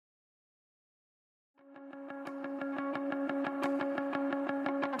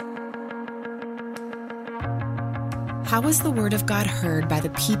How was the word of God heard by the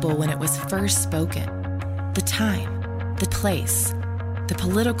people when it was first spoken? The time, the place, the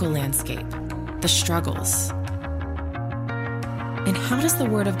political landscape, the struggles. And how does the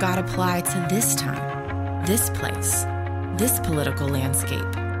word of God apply to this time, this place, this political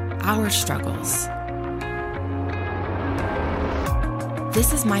landscape, our struggles?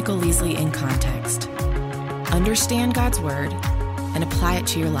 This is Michael Leasley in Context. Understand God's word and apply it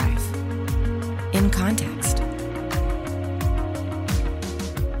to your life. In Context.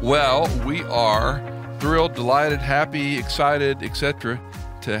 Well, we are thrilled, delighted, happy, excited, etc.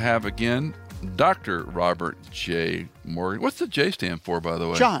 to have again Dr. Robert J. Morgan. What's the J stand for, by the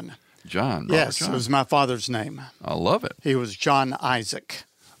way? John. John. Robert Yes, John. It was my father's name. I love it. He was John Isaac.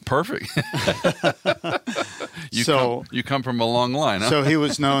 Perfect. You come from a long line, huh? So he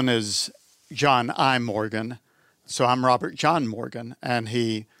was known as John I. Morgan. So I'm Robert John Morgan, and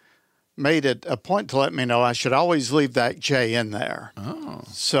he made it a point to let me know I should always leave that J in there. Oh.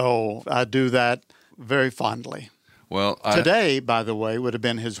 So I do that very fondly. Well, Today, by the way, would have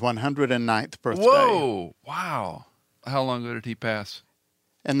been his 109th birthday. Whoa! Wow. How long ago did he pass?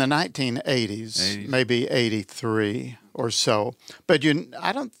 In the 1980s, maybe 83 or so. But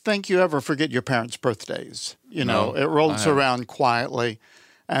I don't think you ever forget your parents' birthdays. No, it rolls around quietly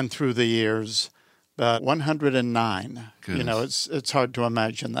and through the years. But 109, Goodness. It's hard to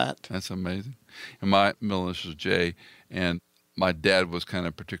imagine that. That's amazing. And my middle initial is J, and my dad was kind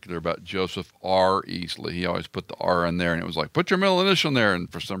of particular about Joseph R. Easley. He always put the R in there, and it was like, put your middle initial in there,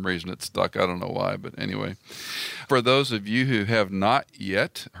 and for some reason it stuck. I don't know why, but anyway. For those of you who have not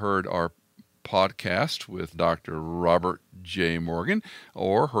yet heard our podcast with Dr. Robert J. Morgan,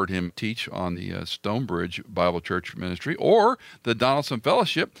 or heard him teach on the Stonebridge Bible Church Ministry, or the Donaldson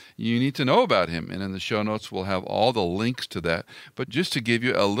Fellowship, you need to know about him. And in the show notes, we'll have all the links to that. But just to give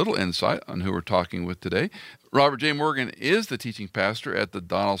you a little insight on who we're talking with today, Robert J. Morgan is the teaching pastor at the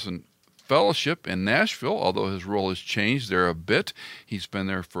Donaldson Fellowship in Nashville, although his role has changed there a bit. He's been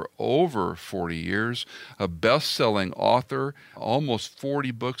there for over 40 years, a best-selling author, almost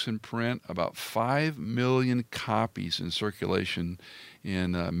 40 books in print, about 5 million copies in circulation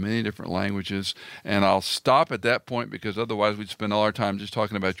in many different languages. And I'll stop at that point because otherwise we'd spend all our time just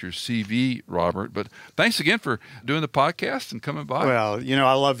talking about your CV, Robert. But thanks again for doing the podcast and coming by. Well,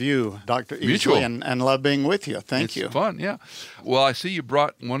 I love you, Dr. Mutual. Easley, and love being with you. Thank you. It's fun, yeah. Well, I see you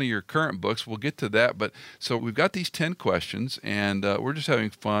brought one of your current books. We'll get to that. But so we've got these 10 questions, and we're just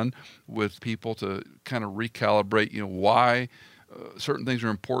having fun with people to kind of recalibrate, why certain things are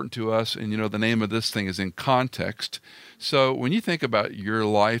important to us. And, the name of this thing is In Context. So when you think about your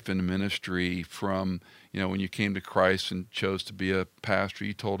life and ministry from, when you came to Christ and chose to be a pastor,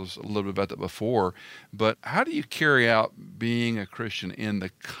 you told us a little bit about that before, but how do you carry out being a Christian in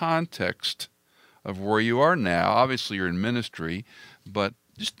the context of where you are now? Obviously, you're in ministry, but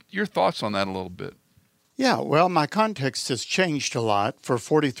just your thoughts on that a little bit. Yeah, well, my context has changed a lot. For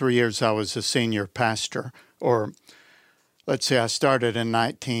 43 years, I was a senior pastor, or let's say I started in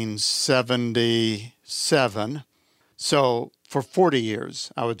 1977. So for 40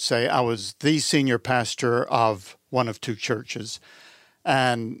 years, I would say I was the senior pastor of one of two churches.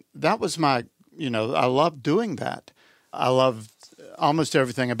 And that was I loved doing that. I loved almost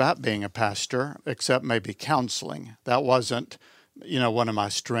everything about being a pastor, except maybe counseling. That wasn't, one of my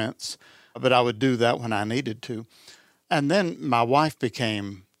strengths, but I would do that when I needed to. And then my wife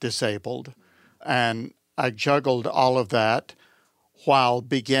became disabled, and I juggled all of that while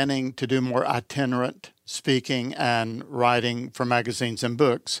beginning to do more itinerant speaking and writing for magazines and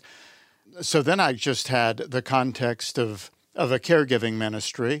books. So then I just had the context of a caregiving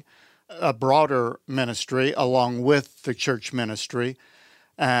ministry, a broader ministry along with the church ministry.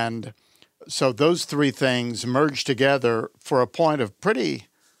 And so those three things merged together for a point of pretty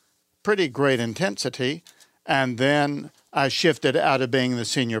great intensity. And then I shifted out of being the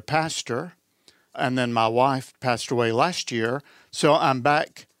senior pastor. And then my wife passed away last year. So I'm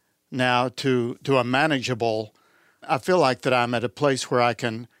back now to a manageable, I feel like that I'm at a place where I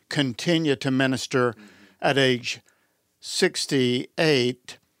can continue to minister at age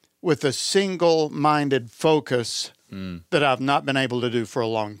 68 with a single-minded focus that I've not been able to do for a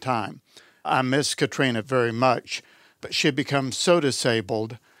long time. I miss Katrina very much, but she had become so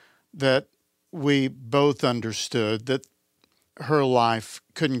disabled that we both understood that her life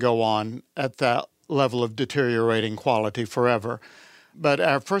couldn't go on at that level of deteriorating quality forever. But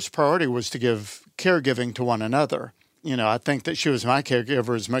our first priority was to give caregiving to one another. I think that she was my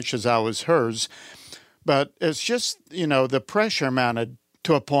caregiver as much as I was hers. But it's just, the pressure mounted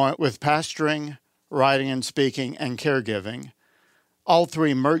to a point with pastoring, writing and speaking, and caregiving, all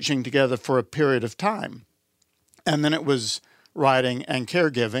three merging together for a period of time. And then it was writing and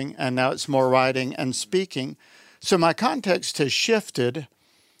caregiving, and now it's more writing and speaking. So my context has shifted.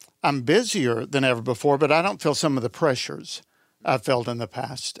 I'm busier than ever before, but I don't feel some of the pressures I've felt in the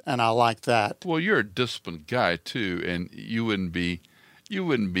past, and I like that. Well, you're a disciplined guy too, and you wouldn't be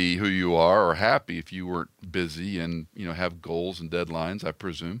who you are or happy if you weren't busy and have goals and deadlines, I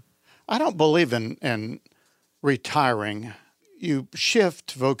presume. I don't believe in retiring. You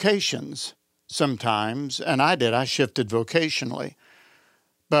shift vocations sometimes, and I did. I shifted vocationally.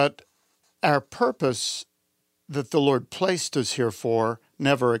 But our purpose that the Lord placed us here for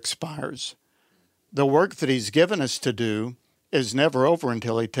never expires. The work that He's given us to do is never over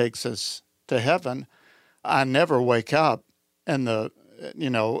until He takes us to heaven. I never wake up and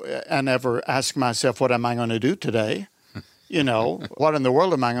I never ask myself, what am I going to do today? What in the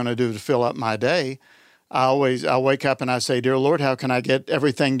world am I going to do to fill up my day? I wake up and I say, Dear Lord, how can I get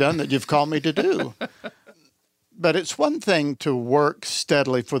everything done that You've called me to do? But it's one thing to work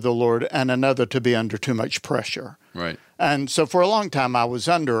steadily for the Lord and another to be under too much pressure. Right. And so for a long time, I was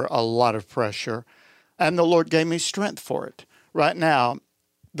under a lot of pressure, and the Lord gave me strength for it. Right now,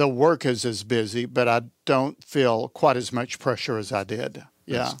 the work is as busy, but I don't feel quite as much pressure as I did.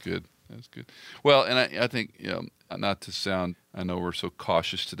 Yeah. That's good. That's good. Well, and I think, not to sound, I know we're so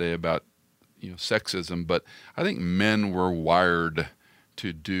cautious today about, sexism, but I think men were wired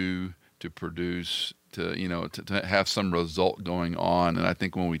to do, to produce, to have some result going on. And I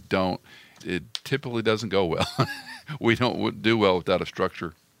think when we don't, it typically doesn't go well. We don't do well without a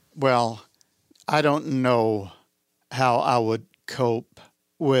structure. Well, I don't know how I would cope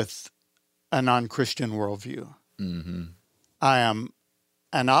with a non-Christian worldview. Mm-hmm. I am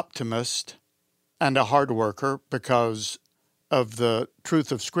an optimist and a hard worker because of the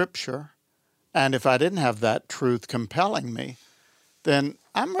truth of Scripture. And if I didn't have that truth compelling me, then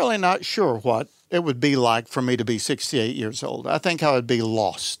I'm really not sure what it would be like for me to be 68 years old. I think I would be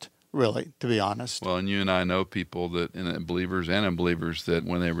lost, really, to be honest. Well, and you and I know people that, believers and unbelievers, that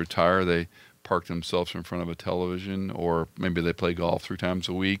when they retire, they park themselves in front of a television, or maybe they play golf 3 times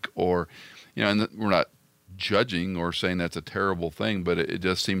a week, or, and we're not judging or saying that's a terrible thing, but it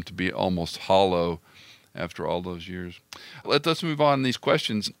just seemed to be almost hollow after all those years. Let's move on to these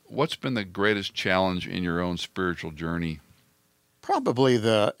questions. What's been the greatest challenge in your own spiritual journey? Probably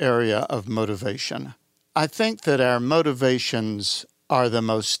the area of motivation. I think that our motivations are the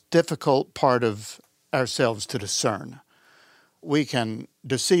most difficult part of ourselves to discern. We can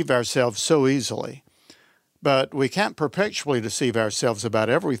deceive ourselves so easily, but we can't perpetually deceive ourselves about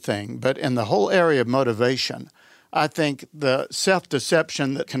everything. But in the whole area of motivation, I think the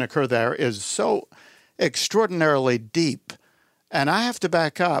self-deception that can occur there is so extraordinarily deep. And I have to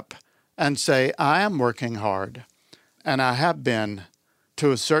back up and say, I am working hard, and I have been,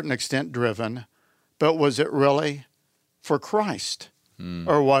 to a certain extent, driven, but was it really for Christ?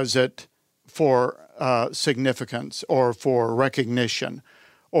 Or was it for significance, or for recognition,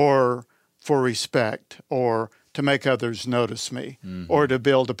 or for respect, or to make others notice me, or to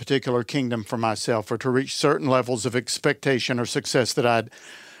build a particular kingdom for myself, or to reach certain levels of expectation or success that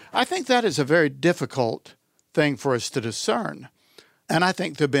I think that is a very difficult thing for us to discern. And I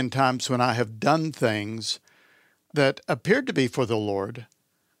think there have been times when I have done things that appeared to be for the Lord,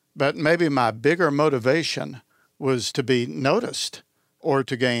 but maybe my bigger motivation was to be noticed or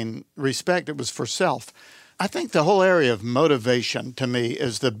to gain respect. It was for self. I think the whole area of motivation to me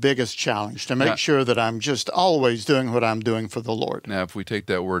is the biggest challenge, to make sure that I'm just always doing what I'm doing for the Lord. Now, if we take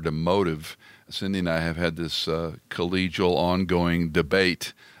that word to motive, Cindy and I have had this collegial ongoing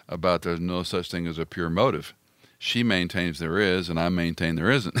debate about there's no such thing as a pure motive. She maintains there is, and I maintain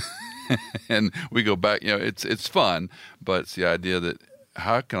there isn't. And we go back, it's fun, but it's the idea that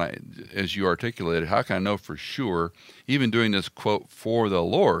how can I, as you articulated, how can I know for sure, even doing this quote for the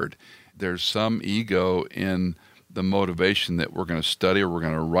Lord, there's some ego in the motivation that we're going to study, or we're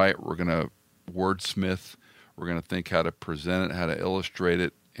going to write, we're going to wordsmith, we're going to think how to present it, how to illustrate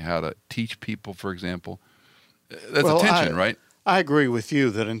it, how to teach people, for example. That's a tension, right? I agree with you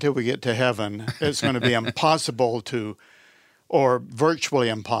that until we get to heaven, it's going to be impossible or virtually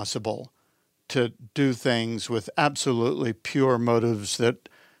impossible, to do things with absolutely pure motives that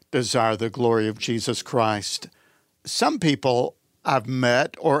desire the glory of Jesus Christ. Some people I've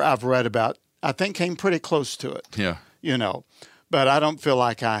met or I've read about, I think came pretty close to it. Yeah. But I don't feel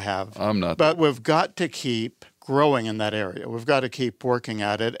like I have. I'm not. But we've got to keep growing in that area. We've got to keep working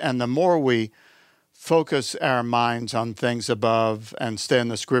at it. And the more we focus our minds on things above and stay in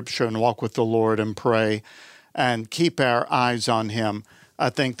the Scripture and walk with the Lord and pray and keep our eyes on Him, I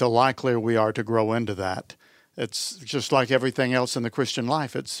think the likelier we are to grow into that. It's just like everything else in the Christian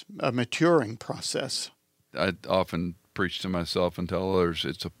life. It's a maturing process. I often preach to myself and tell others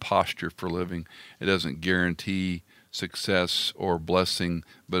it's a posture for living. It doesn't guarantee success or blessing,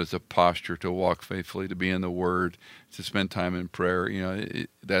 but it's a posture to walk faithfully, to be in the Word, to spend time in prayer.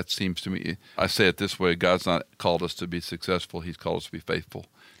 That seems to me, I say it this way, God's not called us to be successful, He's called us to be faithful.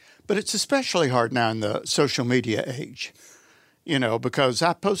 But it's especially hard now in the social media age, because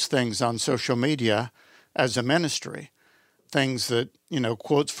I post things on social media as a ministry, things that,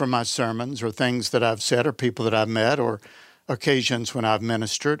 quotes from my sermons or things that I've said or people that I've met or occasions when I've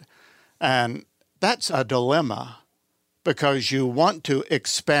ministered. And that's a dilemma because you want to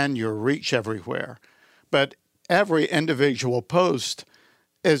expand your reach everywhere. But every individual post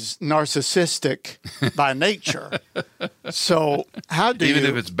is narcissistic by nature. So how do even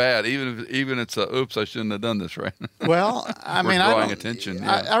if it's bad, even if it's oops, I shouldn't have done this, right? Well, I mean, drawing attention.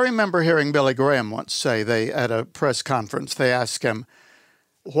 Yeah. I remember hearing Billy Graham once say at a press conference, they asked him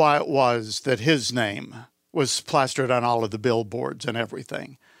why it was that his name was plastered on all of the billboards and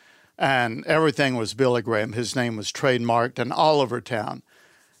everything. And everything was Billy Graham. His name was trademarked and all over town.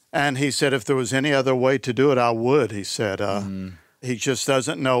 And he said, if there was any other way to do it, I would, he said. He just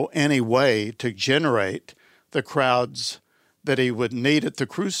doesn't know any way to generate the crowds that he would need at the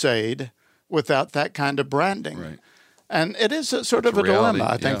crusade without that kind of branding. Right. And it is a sort of a dilemma,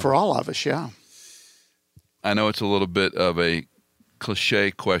 I think, for all of us, yeah. I know it's a little bit of a cliche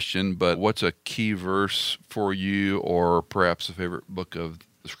question, but what's a key verse for you or perhaps a favorite book of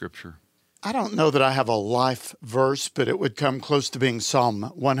the Scripture? I don't know that I have a life verse, but it would come close to being Psalm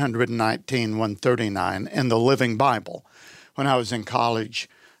 119, 139 in the Living Bible. When I was in college,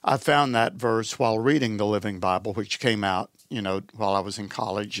 I found that verse while reading the Living Bible, which came out, while I was in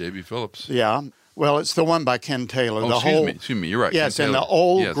college. J.B. Phillips. Yeah. Well, it's the one by Ken Taylor. Excuse me, you're right. Yes, and the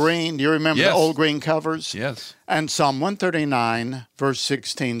old green. Do you remember the old green covers? Yes. And Psalm 139, verse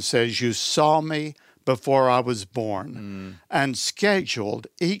 16 says, you saw me before I was born and scheduled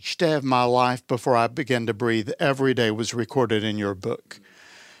each day of my life before I began to breathe. Every day was recorded in your book.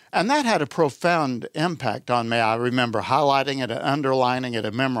 And that had a profound impact on me. I remember highlighting it and underlining it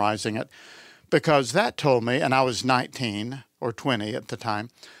and memorizing it because that told me, and I was 19 or 20 at the time,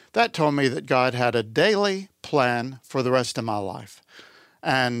 that told me that God had a daily plan for the rest of my life.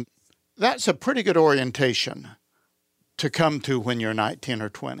 And that's a pretty good orientation to come to when you're 19 or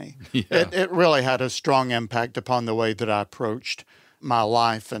 20. Yeah. It really had a strong impact upon the way that I approached my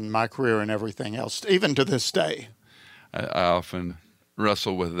life and my career and everything else, even to this day. I often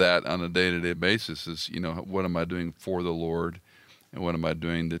wrestle with that on a day-to-day basis is, what am I doing for the Lord and what am I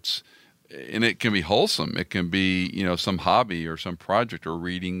doing and it can be wholesome. It can be, some hobby or some project or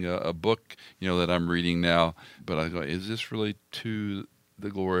reading a book, that I'm reading now. But I go, is this really to the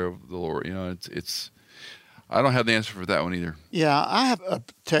glory of the Lord? I don't have the answer for that one either. Yeah, I have a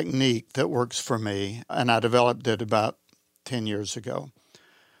technique that works for me, and I developed it about 10 years ago.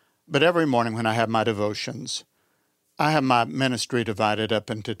 But every morning when I have my devotions, I have my ministry divided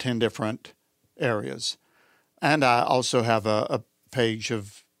up into 10 different areas. And I also have a page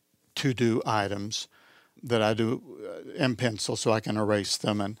of to-do items that I do in pencil so I can erase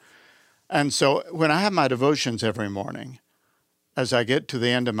them. And so when I have my devotions every morning, as I get to the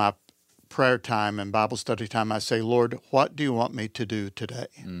end of my prayer time and Bible study time, I say, Lord, what do you want me to do today?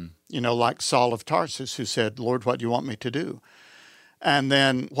 Like Saul of Tarsus, who said, Lord, what do you want me to do? And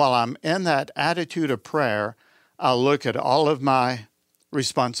then while I'm in that attitude of prayer, I'll look at all of my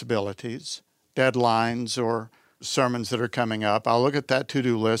responsibilities, deadlines, or sermons that are coming up. I'll look at that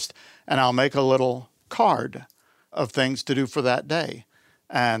to-do list, and I'll make a little card of things to do for that day.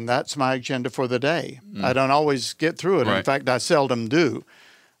 And that's my agenda for the day. I don't always get through it. Right. In fact, I seldom do.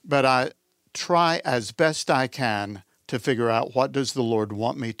 But I try as best I can to figure out what does the Lord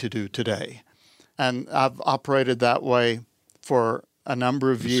want me to do today. And I've operated that way for a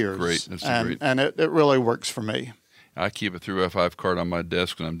number of years. Great. That's great. And it really works for me. I keep a 3x5 card on my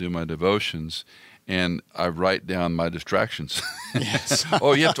desk when I'm doing my devotions, and I write down my distractions. Yes.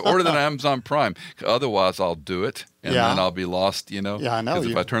 Oh, you have to order that on Amazon Prime. Otherwise, I'll do it, and then I'll be lost, Yeah, I know. Because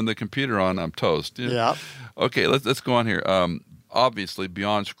if I turn the computer on, I'm toast. Yeah. Okay, let's go on here. Obviously,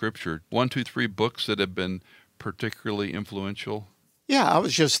 beyond Scripture, 1, 2, 3 books that have been particularly influential? Yeah, I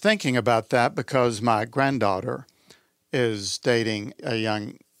was just thinking about that because my granddaughter is dating a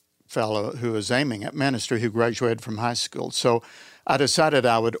young fellow who is aiming at ministry who graduated from high school. So I decided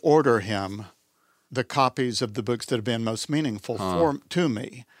I would order him the copies of the books that have been most meaningful to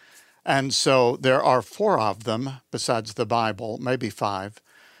me. And so there are 4 of them besides the Bible, maybe 5.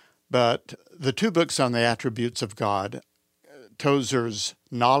 But the 2 books on the attributes of God, Tozer's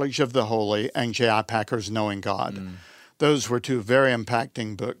Knowledge of the Holy and J.I. Packer's Knowing God. Those were two very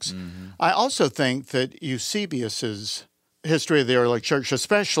impacting books. I also think that Eusebius's History of the Early Church,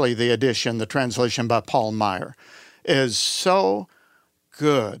 especially the edition, the translation by Paul Meyer, is so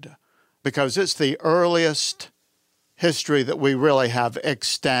good because it's the earliest history that we really have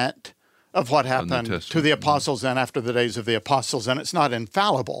extant of what happened to the apostles and after the days of the apostles, and it's not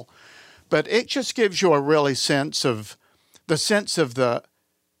infallible. But it just gives you a really sense of the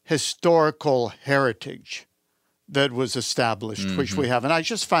historical heritage that was established, which we have. And I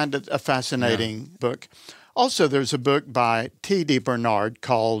just find it a fascinating book. Also, there's a book by T.D. Bernard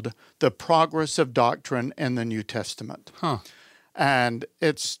called The Progress of Doctrine in the New Testament. And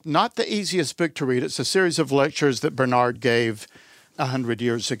it's not the easiest book to read. It's a series of lectures that Bernard gave 100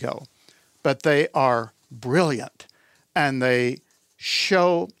 years ago. But they are brilliant, and they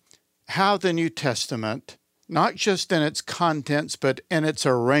show how the New Testament, not just in its contents, but in its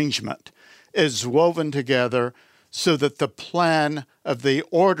arrangement, is woven together so that the plan of the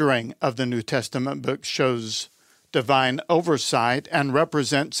ordering of the New Testament books shows divine oversight and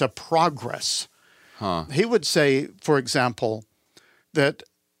represents a progress. He would say, for example, that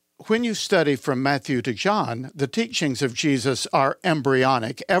when you study from Matthew to John, the teachings of Jesus are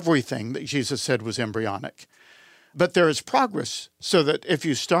embryonic. Everything that Jesus said was embryonic. But there is progress, so that if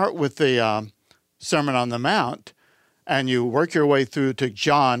you start with the Sermon on the Mount and you work your way through to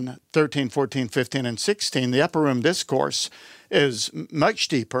John 13, 14, 15, and 16, the Upper Room Discourse is much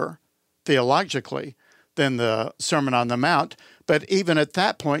deeper theologically than the Sermon on the Mount. But even at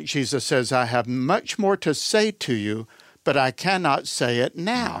that point, Jesus says, I have much more to say to you, but I cannot say it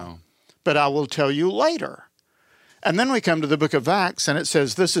now. But I will tell you later. And then we come to the book of Acts, and it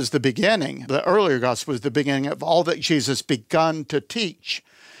says this is the beginning. The earlier gospel is the beginning of all that Jesus begun to teach.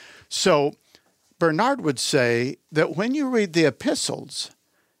 So Bernard would say that when you read the epistles,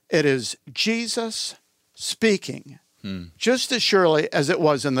 it is Jesus speaking, just as surely as it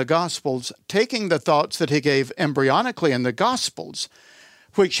was in the Gospels, taking the thoughts that he gave embryonically in the Gospels,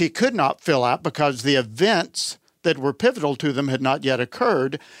 which he could not fill out because the events that were pivotal to them had not yet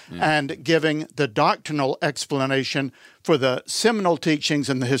occurred, and giving the doctrinal explanation for the seminal teachings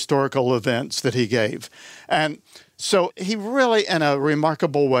and the historical events that he gave. And so he really, in a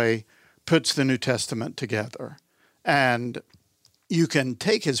remarkable way, puts the New Testament together. And you can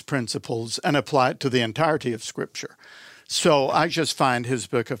take his principles and apply it to the entirety of Scripture. So I just find his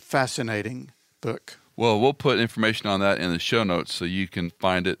book a fascinating book. Well, we'll put information on that in the show notes so you can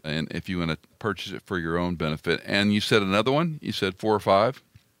find it, and if you want to purchase it for your own benefit. And you said another one? You said 4 or 5?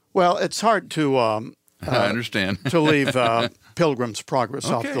 Well, it's hard to I understand. to leave Pilgrim's Progress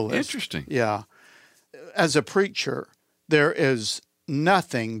off the list. Interesting. Yeah. As a preacher, there is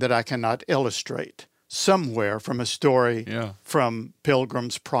nothing that I cannot illustrate somewhere from a story from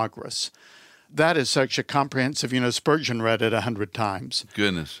Pilgrim's Progress. That is such a comprehensive, Spurgeon read it 100 times.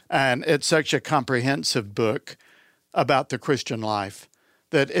 Goodness. And it's such a comprehensive book about the Christian life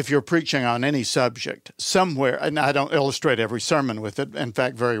that if you're preaching on any subject, somewhere, and I don't illustrate every sermon with it, in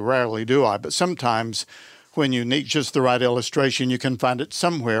fact, very rarely do I, but sometimes when you need just the right illustration, you can find it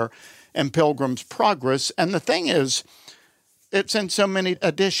somewhere in Pilgrim's Progress. And the thing is, it's in so many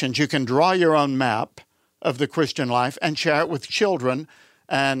editions. You can draw your own map of the Christian life and share it with children.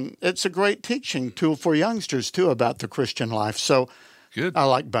 And it's a great teaching tool for youngsters, too, about the Christian life. So good. I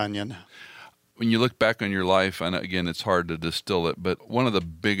like Bunyan. When you look back on your life, and again, it's hard to distill it, but one of the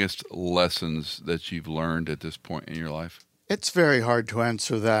biggest lessons that you've learned at this point in your life? It's very hard to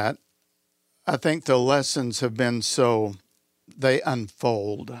answer that. I think the lessons have been they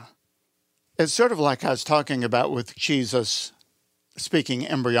unfold. It's sort of like I was talking about with Jesus speaking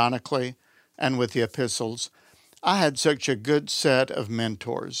embryonically and with the epistles. I had such a good set of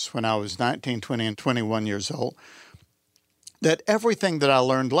mentors when I was 19, 20, and 21 years old that everything that I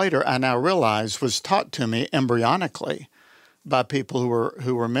learned later, I now realize, was taught to me embryonically by people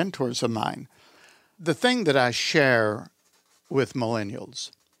who were mentors of mine. The thing that I share with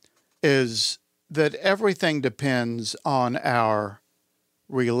millennials is that everything depends on our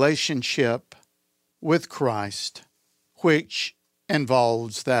relationship with Christ, which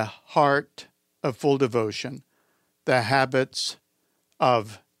involves the heart of full devotion, the habits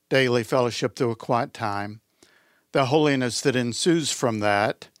of daily fellowship through a quiet time, the holiness that ensues from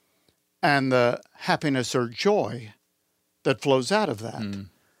that, and the happiness or joy that flows out of that.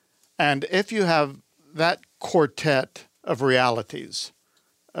 And if you have that quartet of realities,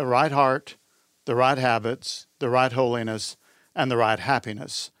 a right heart, the right habits, the right holiness, and the right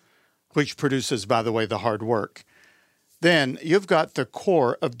happiness, which produces, by the way, the hard work, then you've got the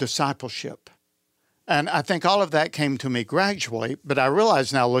core of discipleship. And I think all of that came to me gradually, but I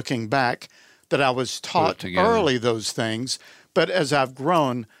realize now looking back that I was taught together. early those things, but as I've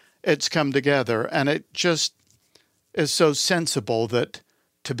grown, it's come together, and it just is so sensible that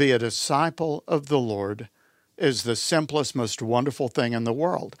to be a disciple of the Lord is the simplest, most wonderful thing in the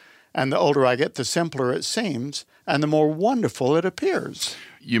world. And the older I get, the simpler it seems, and the more wonderful it appears.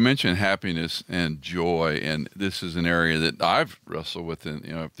 You mentioned happiness and joy, and this is an area that I've wrestled with.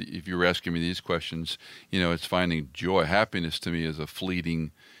 And if you were asking me these questions, it's finding joy. Happiness to me is a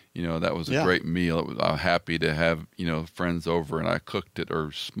fleeting. That was a great meal. I was happy to have friends over, and I cooked it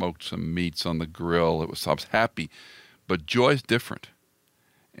or smoked some meats on the grill. I was happy, but joy is different.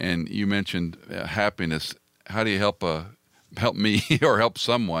 And you mentioned happiness. How do you help me or help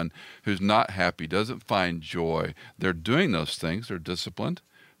someone who's not happy, doesn't find joy? They're doing those things. They're disciplined.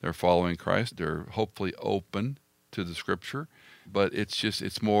 They're following Christ. They're hopefully open to the Scripture. But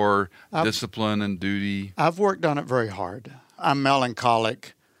it's more discipline and duty. I've worked on it very hard. I'm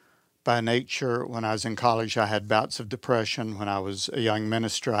melancholic by nature. When I was in college, I had bouts of depression. When I was a young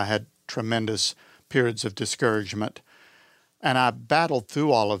minister, I had tremendous periods of discouragement. And I battled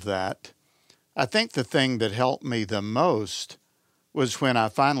through all of that. I think the thing that helped me the most was when I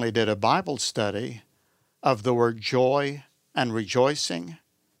finally did a Bible study of the word joy and rejoicing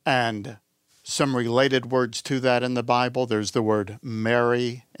and some related words to that in the Bible. There's the word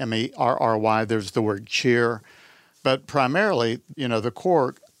merry, M-E-R-R-Y. There's the word cheer. But primarily, the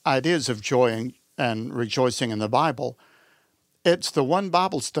core ideas of joy and rejoicing in the Bible, it's the one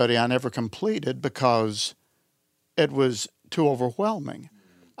Bible study I never completed because it was too overwhelming.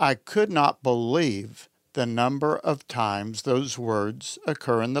 I could not believe the number of times those words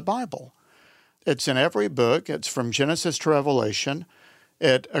occur in the Bible. It's in every book. It's from Genesis to Revelation.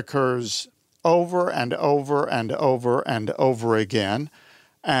 It occurs over and over and over and over again.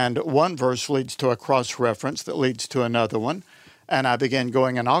 And one verse leads to a cross-reference that leads to another one. And I began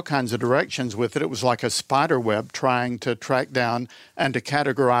going in all kinds of directions with it. It was like a spider web trying to track down and to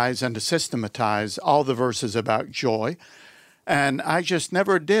categorize and to systematize all the verses about joy. And I just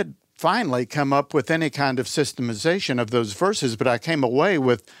never did finally come up with any kind of systemization of those verses, but I came away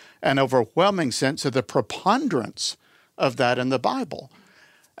with an overwhelming sense of the preponderance of that in the Bible.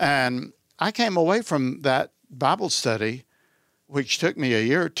 And I came away from that Bible study, which took me a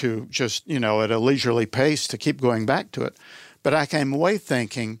year or two just, at a leisurely pace to keep going back to it. But I came away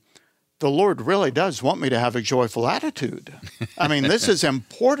thinking, the Lord really does want me to have a joyful attitude. I mean, this is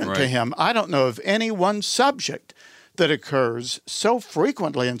important to Him. I don't know of any one subject that occurs so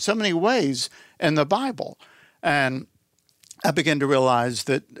frequently in so many ways in the Bible. And I began to realize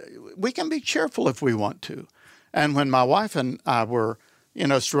that we can be cheerful if we want to. And when my wife and I were,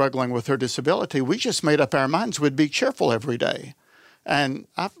 struggling with her disability, we just made up our minds we'd be cheerful every day. And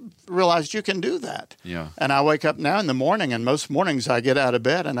I've realized you can do that. Yeah. And I wake up now in the morning, and most mornings I get out of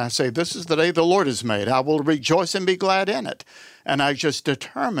bed and I say, this is the day the Lord has made. I will rejoice and be glad in it. And I just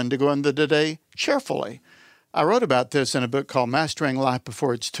determined to go into the day cheerfully. I wrote about this in a book called Mastering Life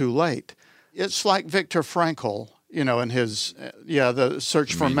Before It's Too Late. It's like Viktor Frankl, in his, the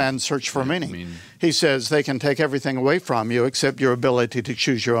Search for Man's Search for Meaning. He says they can take everything away from you except your ability to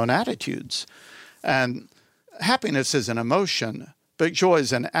choose your own attitudes. And happiness is an emotion, but joy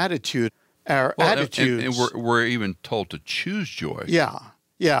is an attitude. Our attitudes... And we're even told to choose joy. Yeah,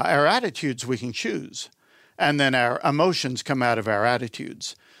 our attitudes we can choose. And then our emotions come out of our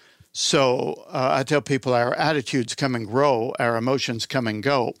attitudes. So I tell people our attitudes come and grow, our emotions come and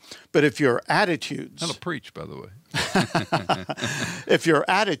go. But if your attitudes... That'll preach, by the way. If your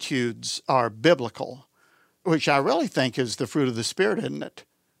attitudes are biblical, which I really think is the fruit of the Spirit, isn't it?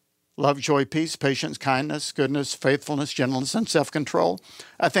 Love, joy, peace, patience, kindness, goodness, faithfulness, gentleness, and self-control.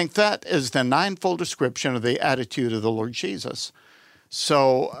 I think that is the ninefold description of the attitude of the Lord Jesus.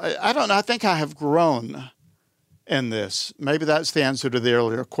 So I don't know. I think I have grown in this. Maybe that's the answer to the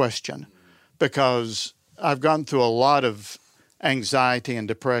earlier question, because I've gone through a lot of anxiety and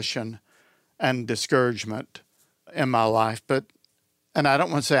depression and discouragement in my life, and I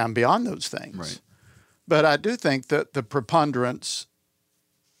don't want to say I'm beyond those things, right. But I do think that the preponderance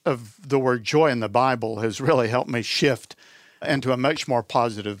of the word joy in the Bible has really helped me shift into a much more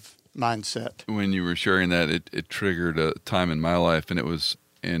positive mindset. When you were sharing that, it triggered a time in my life, and it was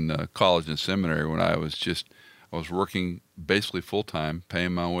in college and seminary when I was working basically full-time,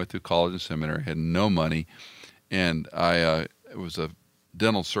 paying my way through college and seminary, had no money, and it was a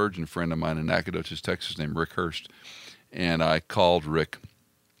dental surgeon friend of mine in Nacogdoches, Texas, named Rick Hurst, and I called Rick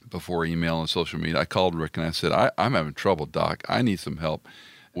before email and social media. I called Rick and I said, I'm having trouble, Doc. I need some help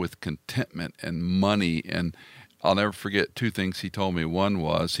with contentment and money. And I'll never forget two things he told me. One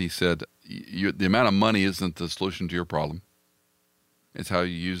was, he said, the amount of money isn't the solution to your problem. It's how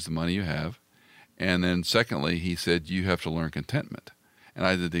you use the money you have. And then secondly, he said, you have to learn contentment. And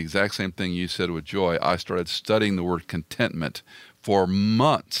I did the exact same thing you said with joy. I started studying the word contentment for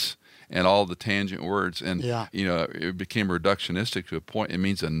months and all the tangent words. And, it became reductionistic to a point. It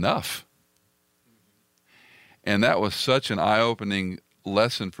means enough. And that was such an eye-opening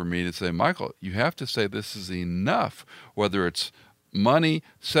lesson for me to say, Michael, you have to say this is enough, whether it's money,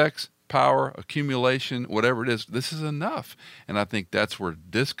 sex, power, accumulation, whatever it is, this is enough. And I think that's where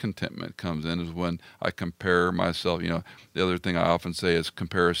discontentment comes in, is when I compare myself. The other thing I often say is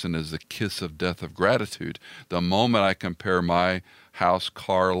comparison is the kiss of death of gratitude. The moment I compare my house,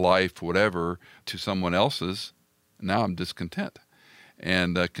 car, life, whatever, to someone else's, now I'm discontent.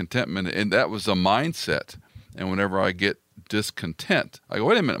 And contentment, and that was a mindset. And whenever I get discontent, I go,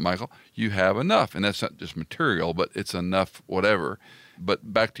 wait a minute, Michael, you have enough. And that's not just material, but it's enough, whatever.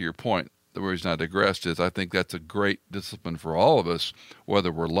 But back to your point, the reason I digressed is I think that's a great discipline for all of us,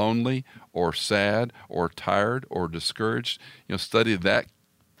 whether we're lonely or sad or tired or discouraged. Study that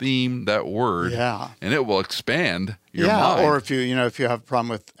theme, that word, and it will expand your mind. Or if you have a problem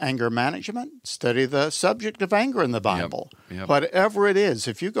with anger management, study the subject of anger in the Bible. Yep. Whatever it is,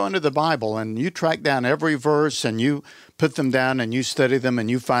 if you go into the Bible and you track down every verse and you put them down and you study them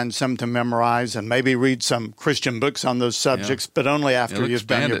and you find some to memorize and maybe read some Christian books on those subjects, but only after you've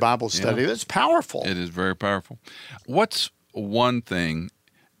done your Bible study, that's powerful. It is very powerful. What's one thing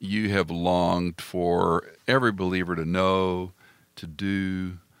you have longed for every believer to know, to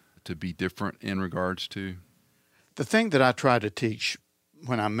do, to be different in regards to? The thing that I try to teach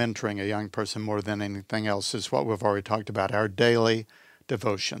when I'm mentoring a young person more than anything else is what we've already talked about, our daily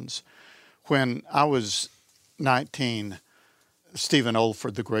devotions. When I was 19, Stephen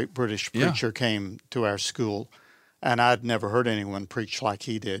Olford, the great British preacher, came to our school, and I'd never heard anyone preach like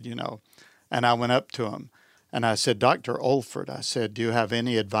he did, And I went up to him, and I said, Dr. Olford, I said, do you have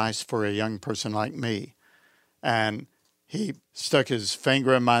any advice for a young person like me? And he stuck his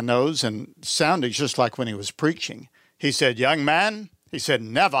finger in my nose and sounded just like when he was preaching. He said, young man, he said,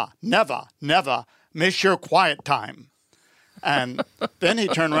 never, never, never miss your quiet time. And then he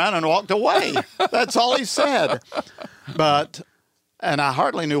turned around and walked away. That's all he said. And I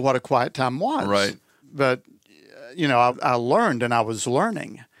hardly knew what a quiet time was. Right. But, I learned and I was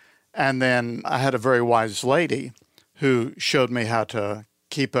learning. And then I had a very wise lady who showed me how to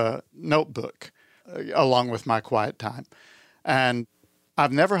keep a notebook along with my quiet time. And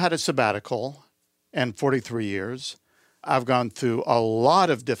I've never had a sabbatical in 43 years. I've gone through a lot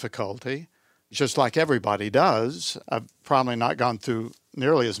of difficulty, just like everybody does. I've probably not gone through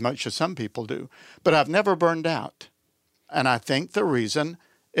nearly as much as some people do, but I've never burned out. And I think the reason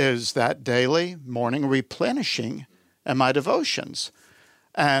is that daily morning replenishing in my devotions.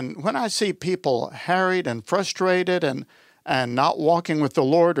 And when I see people harried and frustrated and not walking with the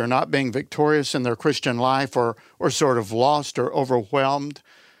Lord or not being victorious in their Christian life or sort of lost or overwhelmed,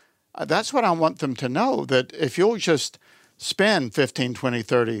 that's what I want them to know, that if you'll just spend 15, 20,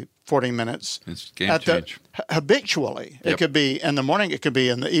 30, 40 minutes it's game change. Habitually. It could be in the morning, it could be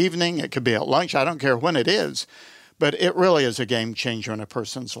in the evening, it could be at lunch, I don't care when it is. But it really is a game changer in a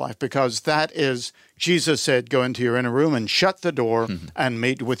person's life, because that is, Jesus said, go into your inner room and shut the door and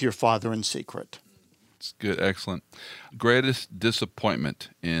meet with your Father in secret. It's good. Excellent. Greatest disappointment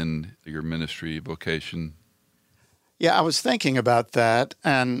in your ministry vocation? Yeah, I was thinking about that,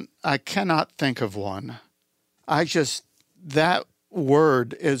 and I cannot think of one. That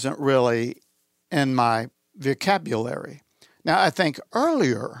word isn't really in my vocabulary. Now, I think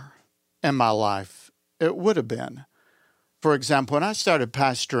earlier in my life, it would have been. For example, when I started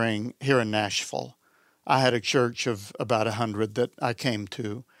pastoring here in Nashville, I had a church of about 100 that I came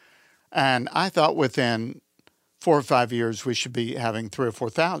to. And I thought within 4 or 5 years, we should be having 3,000 or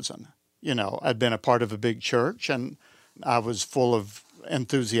 4,000. I'd been a part of a big church, and I was full of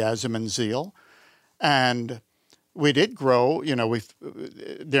enthusiasm and zeal. And we did grow.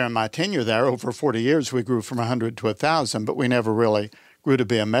 During my tenure there, over 40 years, we grew from 100 to 1,000, but we never really grew to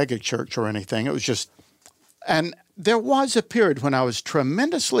be a mega church or anything. It was just, and there was a period when I was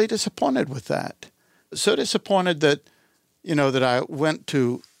tremendously disappointed with that. So disappointed that, that I went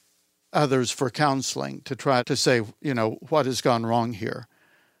to others for counseling to try to say, what has gone wrong here.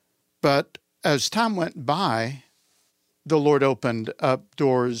 But as time went by, the Lord opened up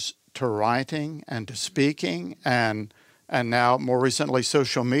doors to writing and to speaking and now more recently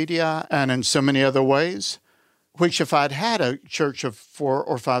social media and in so many other ways, which if I'd had a church of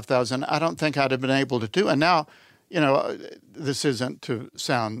 4,000 or 5,000, I don't think I'd have been able to do. And now, this isn't to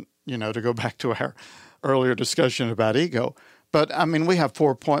sound, to go back to our earlier discussion about ego, but I mean, we have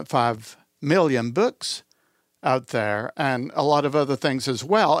 4.5 million books out there and a lot of other things as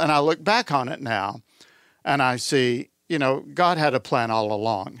well. And I look back on it now and I see, God had a plan all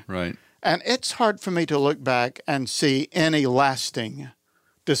along. Right. And it's hard for me to look back and see any lasting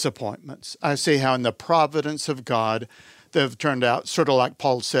disappointments. I see how in the providence of God, they've turned out sort of like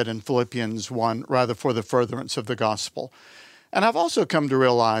Paul said in Philippians 1, rather for the furtherance of the gospel. And I've also come to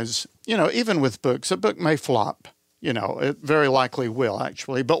realize, even with books, a book may flop. It very likely will,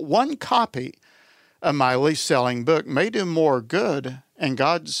 actually. But one copy of my least selling book may do more good in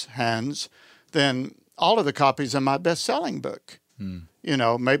God's hands than all of the copies of my best-selling book.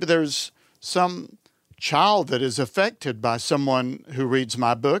 Maybe there's some child that is affected by someone who reads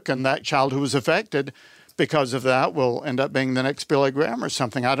my book, and that child who was affected because of that will end up being the next Billy Graham or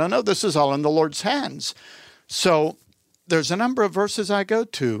something. I don't know. This is all in the Lord's hands. So there's a number of verses I go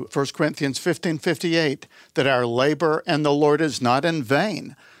to, 1 Corinthians 15:58, that our labor in the Lord is not in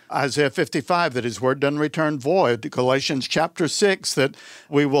vain. Isaiah 55, that his word doesn't return void. Galatians chapter 6, that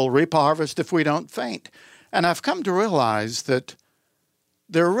we will reap a harvest if we don't faint. And I've come to realize that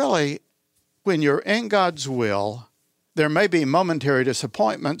there really, when you're in God's will, there may be momentary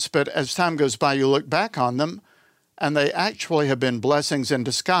disappointments, but as time goes by, you look back on them, and they actually have been blessings in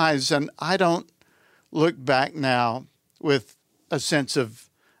disguise. And I don't look back now with a sense of,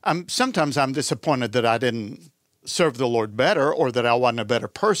 sometimes I'm disappointed that I didn't serve the Lord better or that I wasn't a better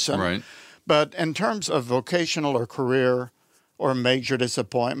person. Right. But in terms of vocational or career or major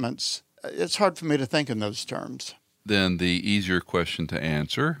disappointments, it's hard for me to think in those terms. Then the easier question to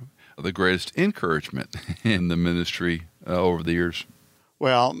answer, the greatest encouragement in the ministry over the years?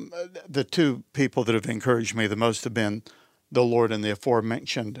 Well, the two people that have encouraged me the most have been the Lord and the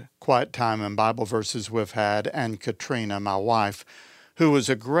aforementioned quiet time and Bible verses we've had, and Katrina, my wife, who was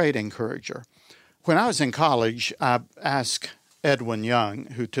a great encourager. When I was in college, I asked Edwin Young,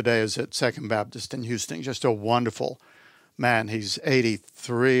 who today is at Second Baptist in Houston, just a wonderful man. He's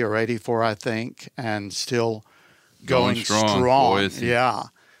 83 or 84, I think, and still going strong. Boy, yeah,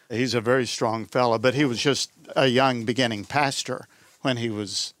 he's a very strong fellow, but he was just a young beginning pastor when he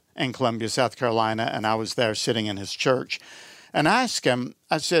was in Columbia, South Carolina, and I was there sitting in his church. And I asked him,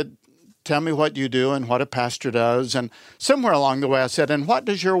 I said, tell me what you do and what a pastor does. And somewhere along the way I said, and what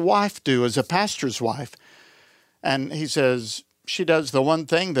does your wife do as a pastor's wife? And he says, she does the one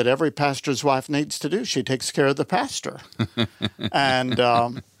thing that every pastor's wife needs to do. She takes care of the pastor.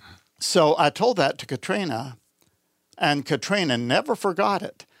 And so I told that to Katrina, and Katrina never forgot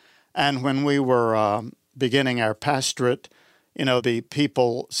it. And when we were beginning our pastorate, the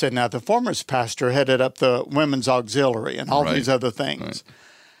people said, now the former pastor headed up the women's auxiliary and all these other things. Right.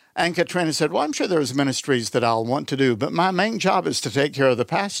 And Katrina said, well, I'm sure there's ministries that I'll want to do, but my main job is to take care of the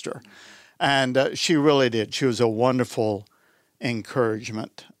pastor. And she really did. She was a wonderful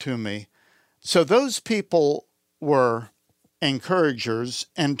encouragement to me. So those people were encouragers.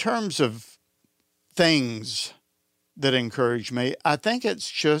 In terms of things that encourage me, I think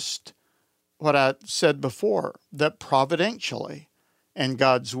it's just what I said before, that providentially, in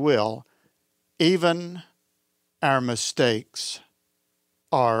God's will, even our mistakes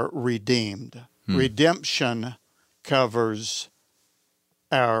are redeemed. Redemption covers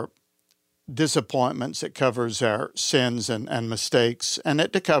our disappointments, it covers our sins and mistakes, and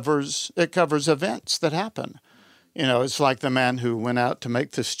it covers events that happen. It's like the man who went out to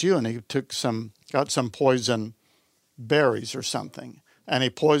make the stew, and he got some poison berries or something, and he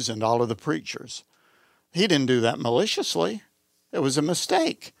poisoned all of the preachers. He didn't do that maliciously. It was a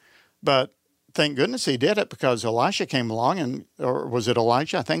mistake. But thank goodness he did it, because Elisha came along, or was it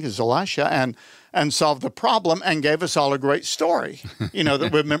Elijah? I think it's Elisha, and solved the problem and gave us all a great story, that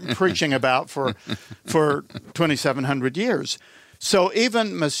we've been preaching about for 2,700 years. So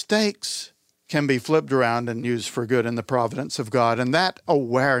even mistakes can be flipped around and used for good in the providence of God. And that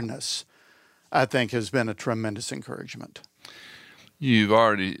awareness, I think, has been a tremendous encouragement. You've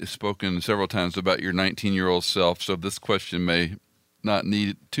already spoken several times about your 19-year-old self, so this question may not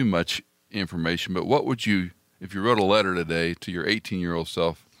need too much information, but what would you, if you wrote a letter today to your 18-year-old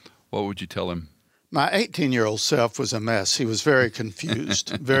self, what would you tell him? My 18-year-old self was a mess. He was very confused,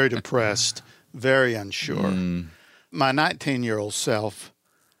 very depressed, very unsure. My 19-year-old self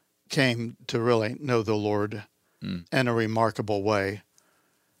came to really know the Lord in a remarkable way.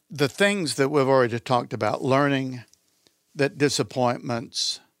 The things that we've already talked about, learning that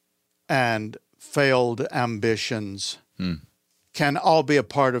disappointments and failed ambitions can all be a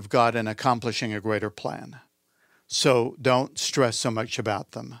part of God in accomplishing a greater plan. So don't stress so much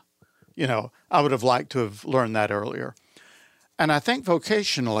about them. I would have liked to have learned that earlier. And I think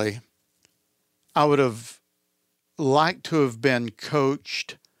vocationally, I would have liked to have been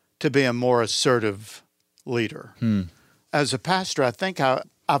coached to be a more assertive leader. As a pastor, I think I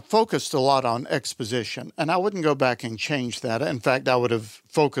focused a lot on exposition, and I wouldn't go back and change that. In fact, I would have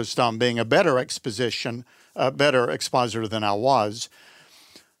focused on being a better expositor than I was.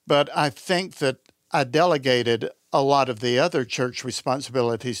 But I think that I delegated a lot of the other church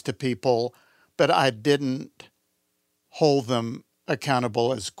responsibilities to people, but I didn't hold them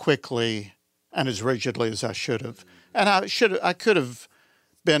accountable as quickly and as rigidly as I should have. And I could have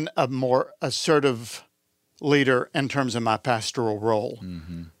been a more assertive leader in terms of my pastoral role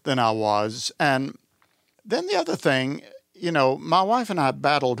than I was. And then the other thing, my wife and I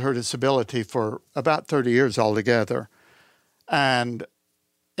battled her disability for about 30 years altogether. And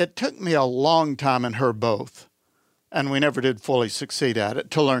it took me a long time and her both, and we never did fully succeed at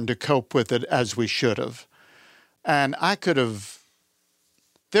it, to learn to cope with it as we should have. And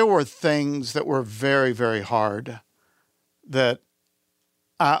there were things that were very, very hard that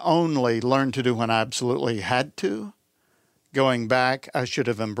I only learned to do when I absolutely had to. Going back, I should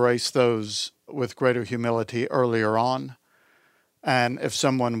have embraced those with greater humility earlier on. And if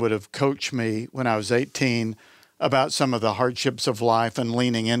someone would have coached me when I was 18 about some of the hardships of life and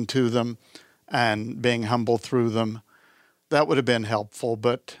leaning into them and being humble through them, that would have been helpful.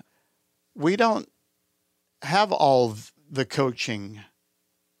 But we don't have all the coaching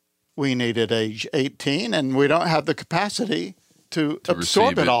we need at age 18, and we don't have the capacity to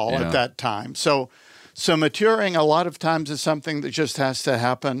absorb it all at that time. So maturing a lot of times is something that just has to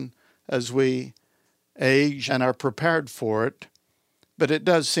happen as we age and are prepared for it. But it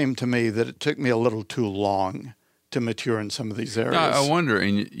does seem to me that it took me a little too long to mature in some of these areas. I wonder,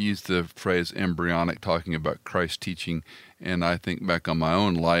 and you used the phrase embryonic, talking about Christ teaching, and I think back on my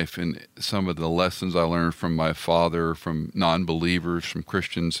own life and some of the lessons I learned from my father, from non-believers, from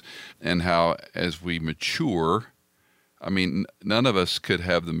Christians, and how as we mature, I mean, none of us could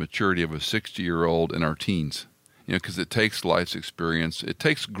have the maturity of a 60-year-old in our teens, because it takes life's experience. It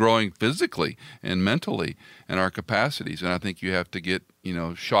takes growing physically and mentally and our capacities. And I think you have to get,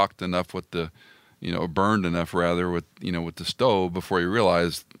 shocked enough with burned enough rather with the stove before you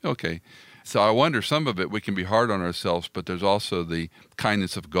realize, okay. So I wonder, some of it we can be hard on ourselves, but there's also the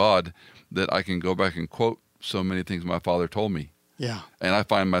kindness of God that I can go back and quote so many things my father told me. Yeah. And I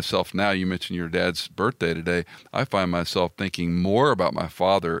find myself now, you mentioned your dad's birthday today, I find myself thinking more about my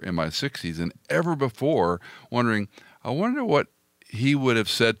father in my 60s than ever before, wondering, I wonder what he would have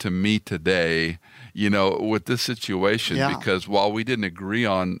said to me today, with this situation, because while we didn't agree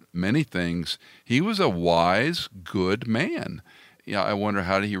on many things, he was a wise, good man. I wonder,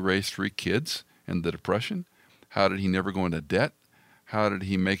 how did he raise 3 kids in the Depression? How did he never go into debt? How did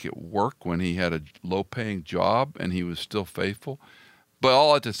he make it work when he had a low-paying job and he was still faithful? But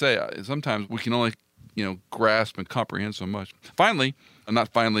all I have to say, sometimes we can only, grasp and comprehend so much. Finally, but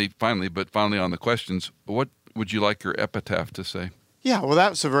finally on the questions, what would you like your epitaph to say? Yeah, well,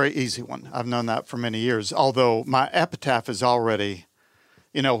 that's a very easy one. I've known that for many years, although my epitaph is already,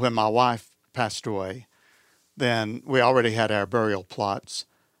 when my wife passed away, then we already had our burial plots.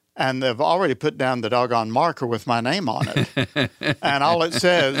 And they've already put down the doggone marker with my name on it. And all it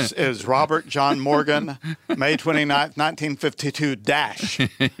says is Robert John Morgan, May 29th, 1952, dash.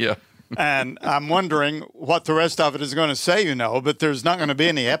 Yeah. And I'm wondering what the rest of it is going to say, but there's not going to be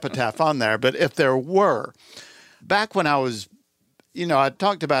any epitaph on there. But if there were, back when I was, I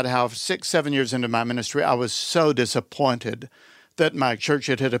talked about how 6-7 years into my ministry, I was so disappointed that my church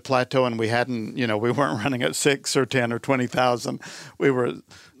had hit a plateau and we hadn't, we weren't running at 6 or 10 or 20,000. We were,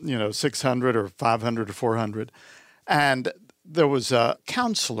 600 or 500 or 400. And there was a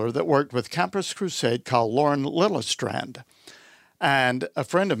counselor that worked with Campus Crusade called Lauren Lillestrand. And a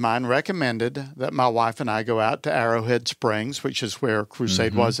friend of mine recommended that my wife and I go out to Arrowhead Springs, which is where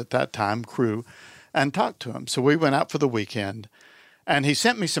Crusade was at that time, Cru, and talk to him. So we went out for the weekend. And he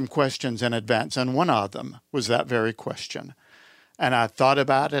sent me some questions in advance, and one of them was that very question. And I thought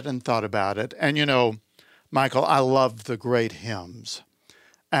about it. And, Michael, I love the great hymns.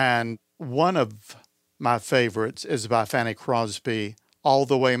 And one of my favorites is by Fanny Crosby, All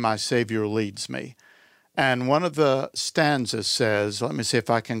the Way My Savior Leads Me. And one of the stanzas says, let me see if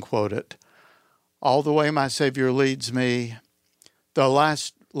I can quote it, All the way my Savior leads me. The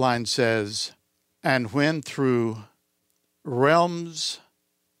last line says, and when through realms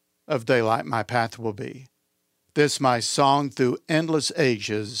of daylight my path will be, this my song through endless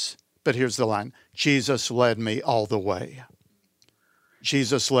ages. But here's the line, Jesus led me all the way.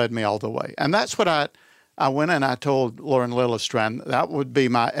 Jesus led me all the way. And that's what I went and I told Lauren Lillestrand, that would be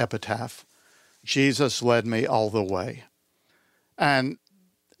my epitaph. Jesus led me all the way. And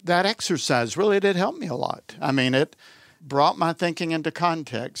that exercise really did help me a lot. I mean, it brought my thinking into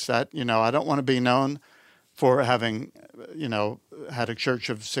context that, I don't want to be known for having, had a church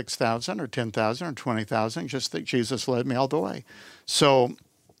of 6,000 or 10,000 or 20,000, just that Jesus led me all the way. So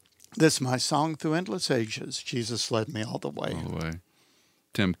this is my song through endless ages. Jesus led me all the way. All the way.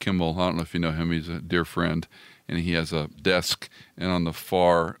 Tim Kimmel, I don't know if you know him, he's a dear friend, and he has a desk, and on the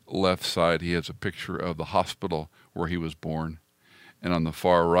far left side, he has a picture of the hospital where he was born. And on the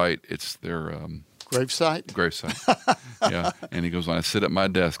far right, it's their gravesite. Yeah. And he goes, when I sit at my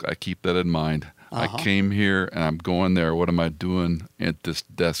desk, I keep that in mind. I came here and I'm going there. What am I doing at this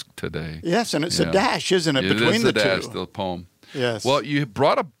desk today? Yes, and it's a dash, isn't it, between the two? It is the poem. Yes. Well, you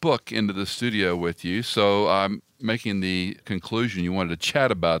brought a book into the studio with you, so I'm making the conclusion you wanted to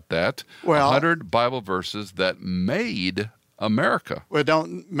chat about that. 100 Bible verses that made America. Well,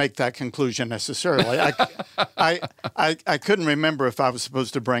 don't make that conclusion necessarily. I couldn't remember if I was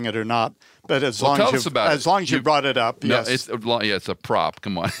supposed to bring it or not, but as long as you brought it up, no, yes. It's a prop.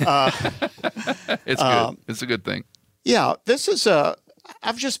 Come on. It's good. It's a good thing. Yeah,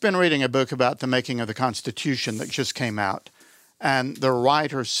 I've just been reading a book about the making of the Constitution that just came out. And the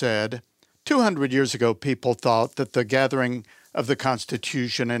writer said, 200 years ago, people thought that the gathering of the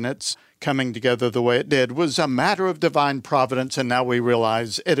Constitution and its coming together the way it did was a matter of divine providence, and now we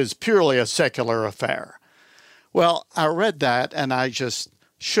realize it is purely a secular affair. Well, I read that, and I just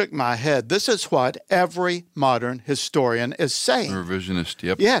shook my head. This is what every modern historian is saying. Revisionist,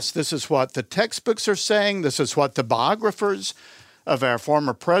 yep. Yes, this is what the textbooks are saying. This is what the biographers of our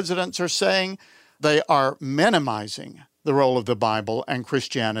former presidents are saying. They are minimizing the role of the Bible and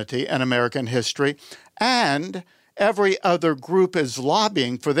Christianity in American history, and every other group is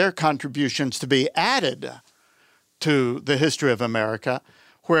lobbying for their contributions to be added to the history of America,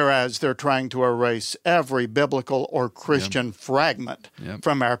 whereas they're trying to erase every biblical or Christian fragment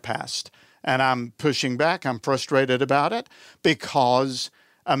from our past. And I'm pushing back. I'm frustrated about it because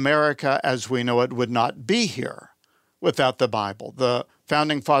America, as we know it, would not be here without the Bible. The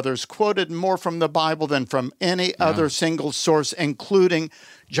Founding Fathers quoted more from the Bible than from any other single source, including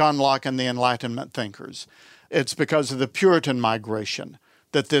John Locke and the Enlightenment thinkers. It's because of the Puritan migration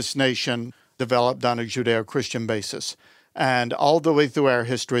that this nation developed on a Judeo-Christian basis. And all the way through our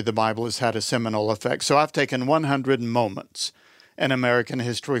history, the Bible has had a seminal effect. So I've taken 100 moments in American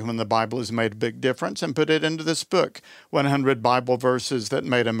history when the Bible has made a big difference and put it into this book, 100 Bible verses that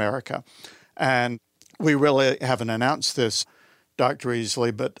made America. And we really haven't announced this, Dr.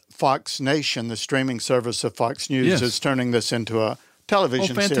 Easley, but Fox Nation, the streaming service of Fox News, is turning this into a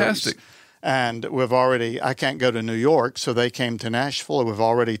television series. Fantastic. And I can't go to New York, so they came to Nashville. We've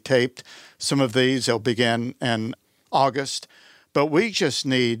already taped some of these. They'll begin in August. But we just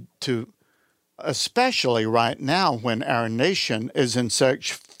need to, especially right now when our nation is in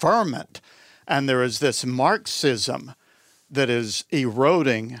such ferment and there is this Marxism that is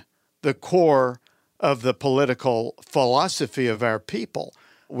eroding the core of the political philosophy of our people,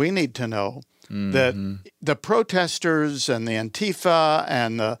 we need to know that the protesters and the Antifa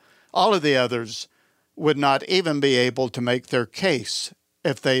and all of the others would not even be able to make their case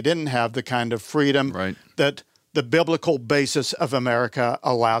if they didn't have the kind of freedom that the biblical basis of America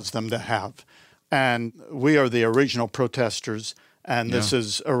allows them to have. And we are the original protesters, and this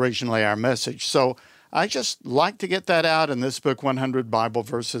is originally our message. So I just like to get that out in this book, 100 Bible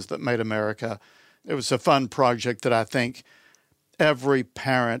Verses That Made America. It was a fun project that I think every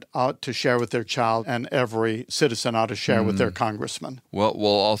parent ought to share with their child and every citizen ought to share with their congressman. Well,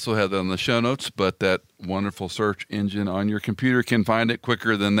 we'll also have that in the show notes, but that wonderful search engine on your computer can find it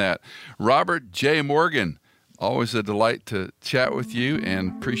quicker than that. Robert J. Morgan, always a delight to chat with you,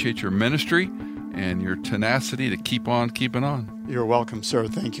 and appreciate your ministry and your tenacity to keep on keeping on. You're welcome, sir.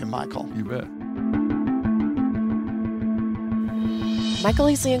 Thank you, Michael. You bet. Michael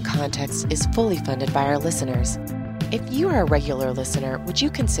Easley in Context is fully funded by our listeners. If you are a regular listener, would you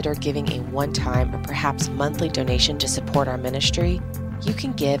consider giving a one-time or perhaps monthly donation to support our ministry? You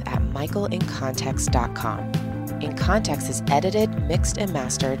can give at michaelincontext.com. In Context is edited, mixed, and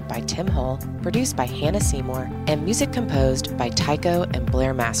mastered by Tim Hull, produced by Hannah Seymour, and music composed by Tycho and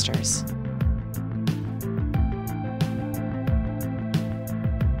Blair Masters.